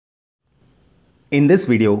In this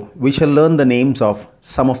video, we shall learn the names of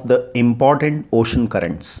some of the important ocean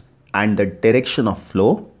currents and the direction of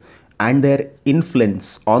flow and their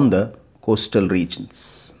influence on the coastal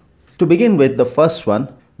regions. To begin with, the first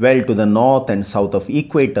one, well, to the north and south of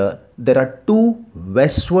equator, there are two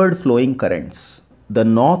westward flowing currents, the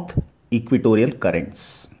north equatorial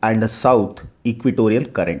currents and the south equatorial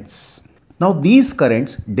currents. Now, these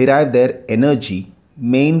currents derive their energy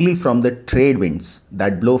mainly from the trade winds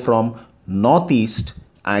that blow from northeast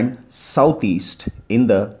and southeast in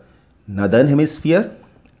the northern hemisphere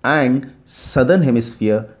and southern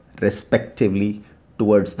hemisphere respectively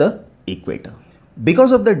towards the equator.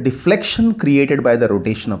 Because of the deflection created by the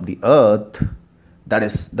rotation of the earth, that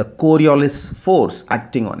is the Coriolis force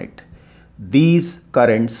acting on it, these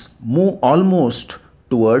currents move almost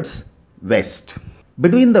towards west.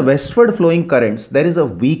 Between the westward flowing currents, there is a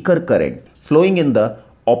weaker current flowing in the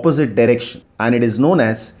opposite direction, and it is known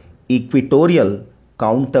as equatorial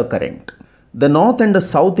counter current. The north and the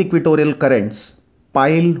south equatorial currents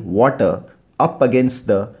pile water up against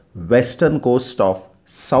the western coast of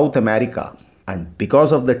South America, and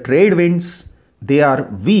because of the trade winds, they are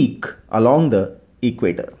weak along the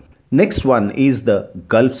equator. Next one is the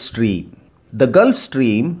Gulf Stream. The Gulf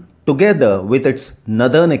Stream, together with its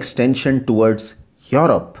northern extension towards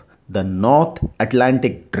Europe, the North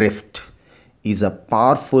Atlantic Drift, is a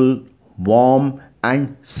powerful, warm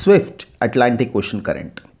and swift Atlantic Ocean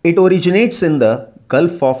current. It originates in the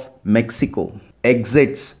Gulf of Mexico,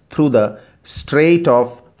 exits through the Strait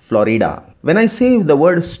of Florida. When I say the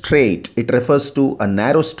word strait, it refers to a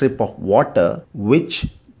narrow strip of water which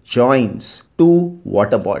joins two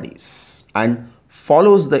water bodies and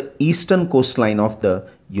follows the eastern coastline of the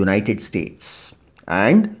United States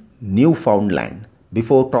and Newfoundland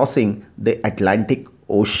before crossing the Atlantic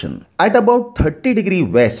Ocean. At about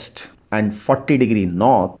 30° west and 40°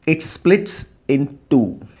 north, it splits in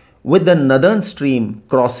two, with the northern stream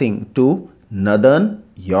crossing to northern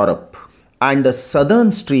Europe and the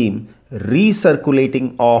southern stream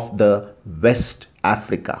recirculating off the West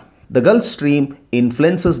Africa. The Gulf Stream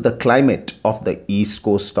influences the climate of the east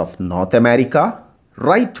coast of North America,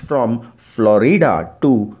 right from Florida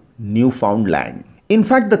to Newfoundland. In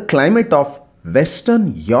fact, the climate of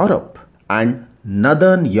Western Europe and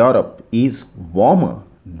Northern Europe is warmer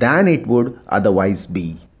than it would otherwise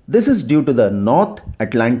be. This is due to the North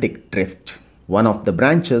Atlantic Drift, one of the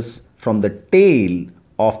branches from the tail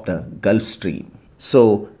of the Gulf Stream.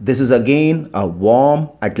 So, this is again a warm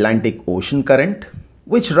Atlantic Ocean current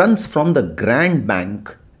which runs from the Grand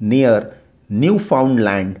Bank near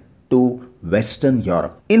Newfoundland to Western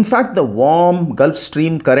Europe. In fact, the warm Gulf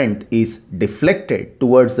Stream current is deflected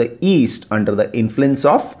towards the east under the influence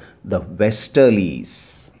of the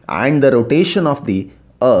westerlies and the rotation of the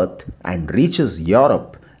Earth and reaches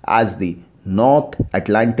Europe as the North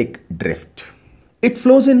Atlantic Drift. It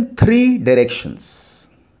flows in three directions: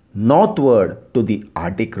 northward to the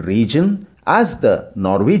Arctic region as the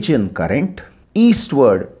Norwegian current,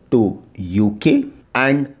 eastward to UK,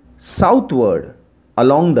 and southward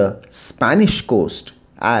along the Spanish coast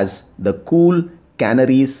as the cool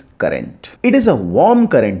Canaries current. It is a warm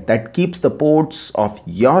current that keeps the ports of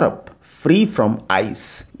Europe free from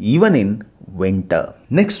ice even in winter.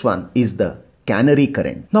 Next one is the Canary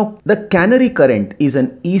current. Now, the Canary current is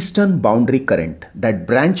an eastern boundary current that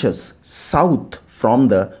branches south from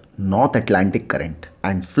the North Atlantic current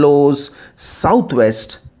and flows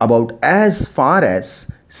southwest about as far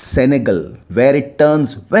as Senegal, where it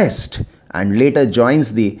turns west and later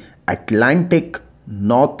joins the Atlantic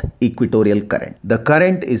North Equatorial current. The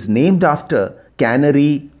current is named after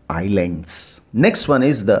Canary Islands. Next one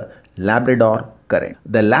is the Labrador current.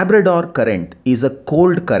 The Labrador current is a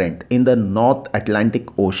cold current in the North Atlantic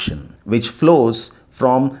Ocean which flows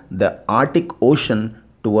from the Arctic Ocean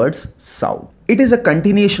towards south. It is a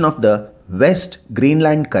continuation of the West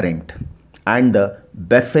Greenland current and the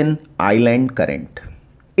Baffin Island current.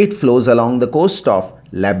 It flows along the coast of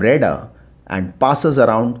Labrador and passes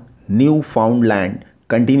around Newfoundland,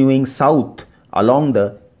 continuing south along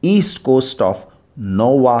the east coast of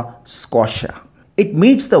Nova Scotia. It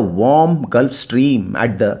meets the warm Gulf Stream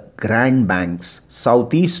at the Grand Banks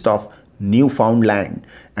southeast of Newfoundland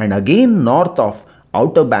and again north of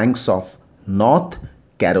Outer Banks of North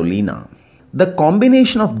Carolina. The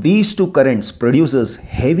combination of these two currents produces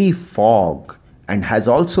heavy fog and has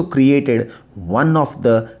also created one of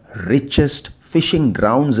the richest fishing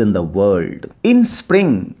grounds in the world. In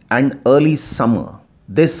spring and early summer,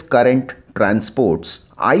 this current transports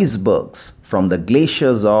icebergs from the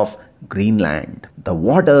glaciers of Greenland. The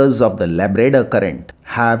waters of the Labrador current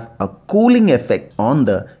have a cooling effect on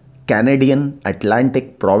the Canadian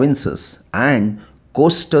Atlantic provinces and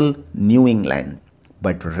coastal New England,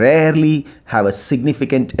 but rarely have a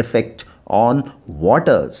significant effect on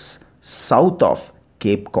waters south of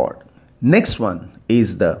Cape Cod. Next one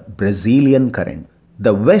is the Brazilian current.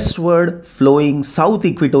 The westward flowing South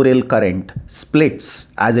Equatorial current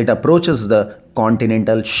splits as it approaches the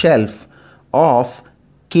continental shelf of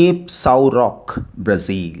Cape São Roque,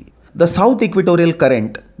 Brazil. The South Equatorial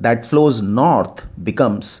current that flows north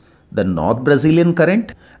becomes the North Brazilian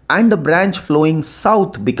current, and the branch flowing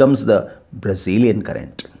south becomes the Brazilian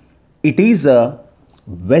current. It is a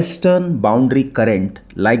western boundary current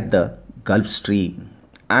like the Gulf Stream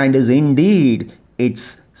and is indeed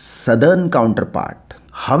its southern counterpart.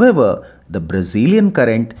 However, the Brazilian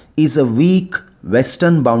current is a weak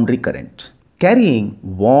western boundary current carrying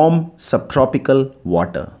warm subtropical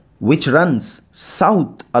water, which runs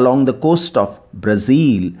south along the coast of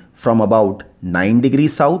Brazil from about 9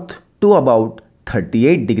 degrees south to about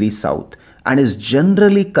 38 degrees south and is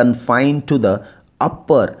generally confined to the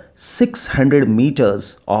upper 600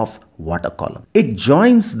 meters of water column. It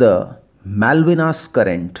joins the Malvinas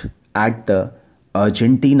current at the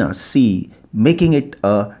Argentina Sea, making it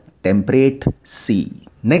a temperate sea.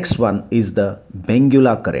 Next one is the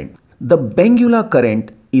Bengula current. The Bengula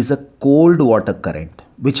current is a cold water current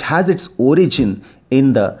which has its origin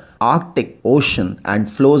in the Arctic Ocean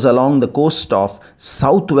and flows along the coast of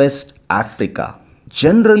southwest Africa,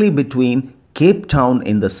 generally between Cape Town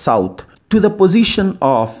in the south to the position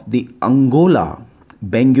of the Angola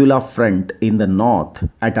Bengula front in the north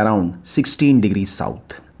at around 16 degrees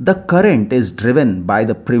south. The current is driven by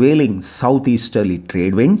the prevailing southeasterly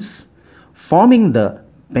trade winds, forming the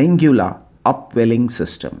Bengula upwelling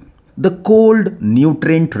system. The cold,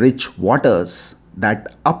 nutrient-rich waters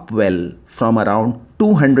that upwell from around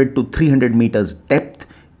 200 to 300 meters depth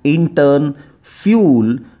in turn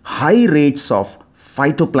fuel high rates of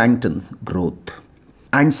phytoplankton growth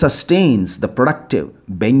and sustains the productive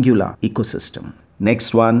Bengula ecosystem.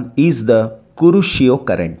 Next one is the Kurushio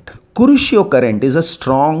current. Kurushio current is a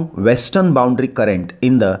strong western boundary current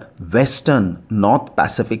in the western North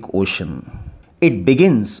Pacific Ocean. It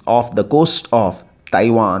begins off the coast of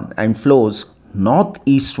Taiwan and flows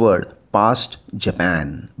northeastward past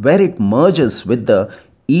Japan, where it merges with the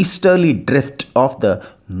easterly drift of the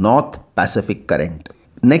North Pacific current.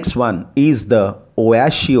 Next one is the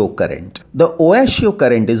Oyashio current. The Oyashio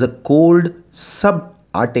current is a cold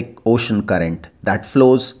subarctic ocean current that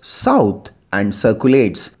flows south and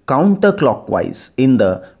circulates counterclockwise in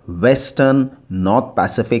the western North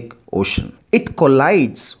Pacific Ocean. It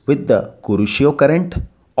collides with the Kurushio current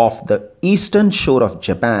of the eastern shore of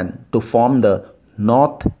Japan to form the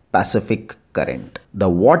North Pacific current. The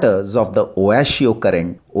waters of the Oyashio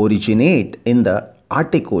current originate in the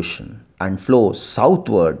Arctic Ocean and flow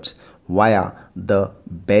southwards via the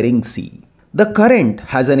Bering Sea. The current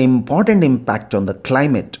has an important impact on the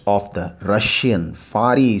climate of the Russian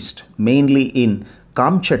Far East, mainly in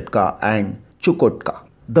Kamchatka and Chukotka.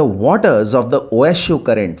 The waters of the Oyashio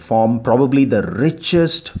current form probably the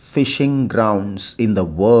richest fishing grounds in the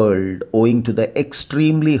world owing to the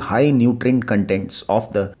extremely high nutrient contents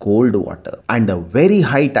of the cold water and the very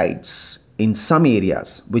high tides in some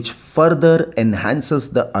areas, which further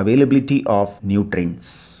enhances the availability of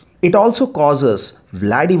nutrients. It also causes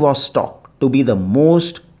Vladivostok to be the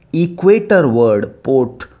most equatorward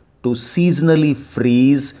port to seasonally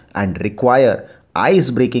freeze and require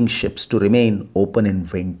ice-breaking ships to remain open in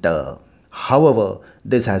winter. However,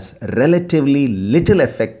 this has relatively little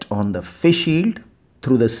effect on the fish yield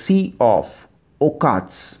through the Sea of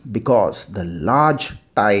Okhotsk because the large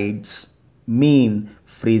tides mean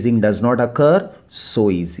freezing does not occur so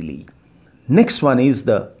easily. Next one is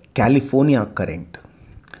the California current.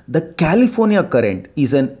 The California current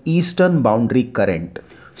is an eastern boundary current,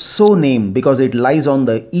 so named because it lies on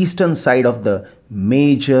the eastern side of the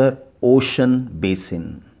major ocean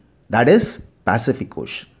basin, that is Pacific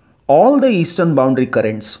Ocean. All the eastern boundary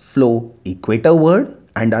currents flow equatorward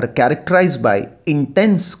and are characterized by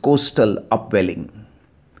intense coastal upwelling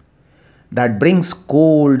that brings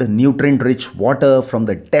cold, nutrient-rich water from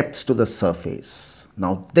the depths to the surface.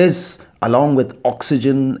 Now this, along with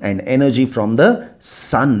oxygen and energy from the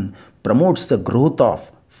sun, promotes the growth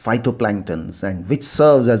of phytoplanktons and which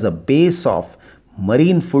serves as a base of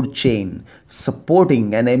marine food chain,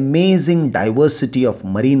 supporting an amazing diversity of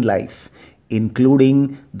marine life,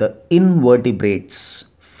 including the invertebrates,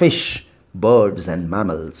 fish, birds and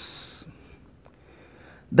mammals.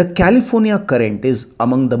 The California current is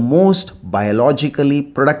among the most biologically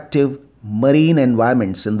productive marine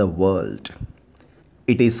environments in the world.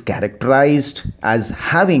 It is characterized as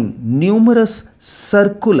having numerous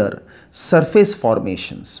circular surface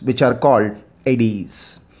formations which are called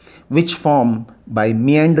eddies, which form by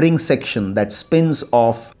meandering section that spins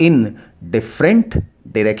off in different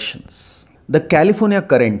directions. The California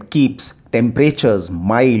current keeps temperatures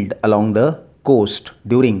mild along the coast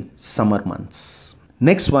during summer months.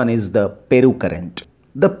 Next one is the Peru current.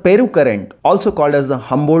 The Peru current, also called as the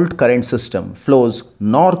Humboldt current system, flows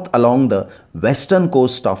north along the western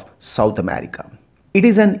coast of South America. It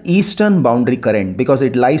is an eastern boundary current because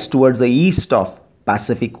it lies towards the east of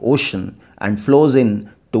Pacific Ocean and flows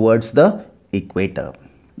in towards the equator.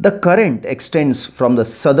 The current extends from the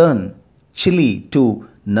southern Chile to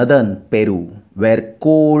northern Peru, where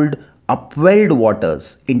cold, upwelled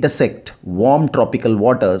waters intersect warm tropical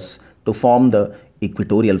waters to form the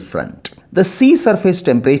equatorial front. The sea surface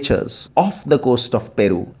temperatures off the coast of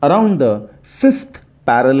Peru around the 5th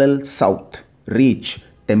parallel south reach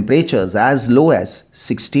temperatures as low as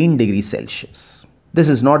 16 degrees Celsius. This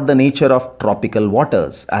is not the nature of tropical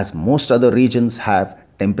waters, as most other regions have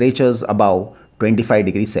temperatures above 25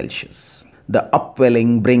 degrees Celsius. The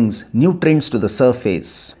upwelling brings nutrients to the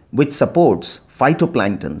surface, which supports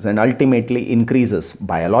phytoplanktons and ultimately increases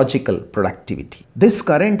biological productivity. This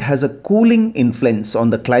current has a cooling influence on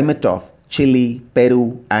the climate of Chile,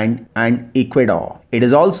 Peru, and Ecuador. It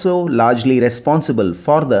is also largely responsible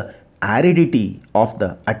for the aridity of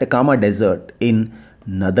the Atacama Desert in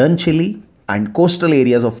northern Chile and coastal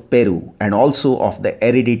areas of Peru, and also of the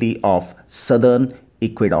aridity of southern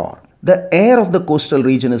Ecuador. The air of the coastal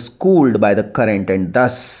region is cooled by the current and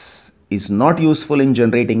thus is not useful in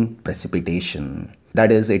generating precipitation.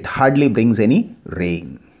 That is, it hardly brings any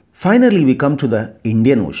rain. Finally, we come to the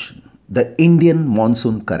Indian Ocean, the Indian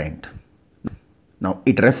monsoon current. Now,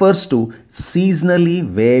 it refers to seasonally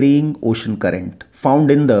varying ocean current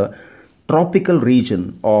found in the tropical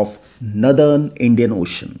region of northern Indian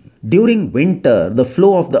Ocean. During winter, the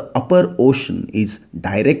flow of the upper ocean is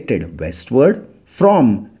directed westward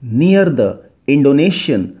from near the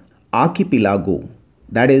Indonesian archipelago,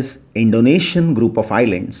 that is Indonesian group of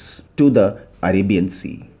islands, to the Arabian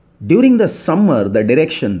Sea. During the summer, the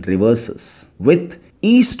direction reverses, with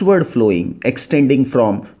eastward flowing extending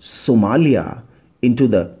from Somalia into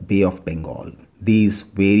the Bay of Bengal. These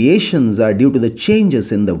variations are due to the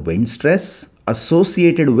changes in the wind stress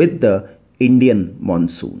associated with the Indian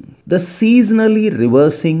monsoon. The seasonally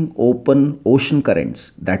reversing open ocean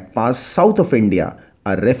currents that pass south of India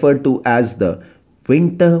are referred to as the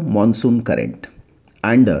winter monsoon current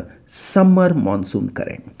and the summer monsoon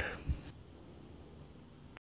current.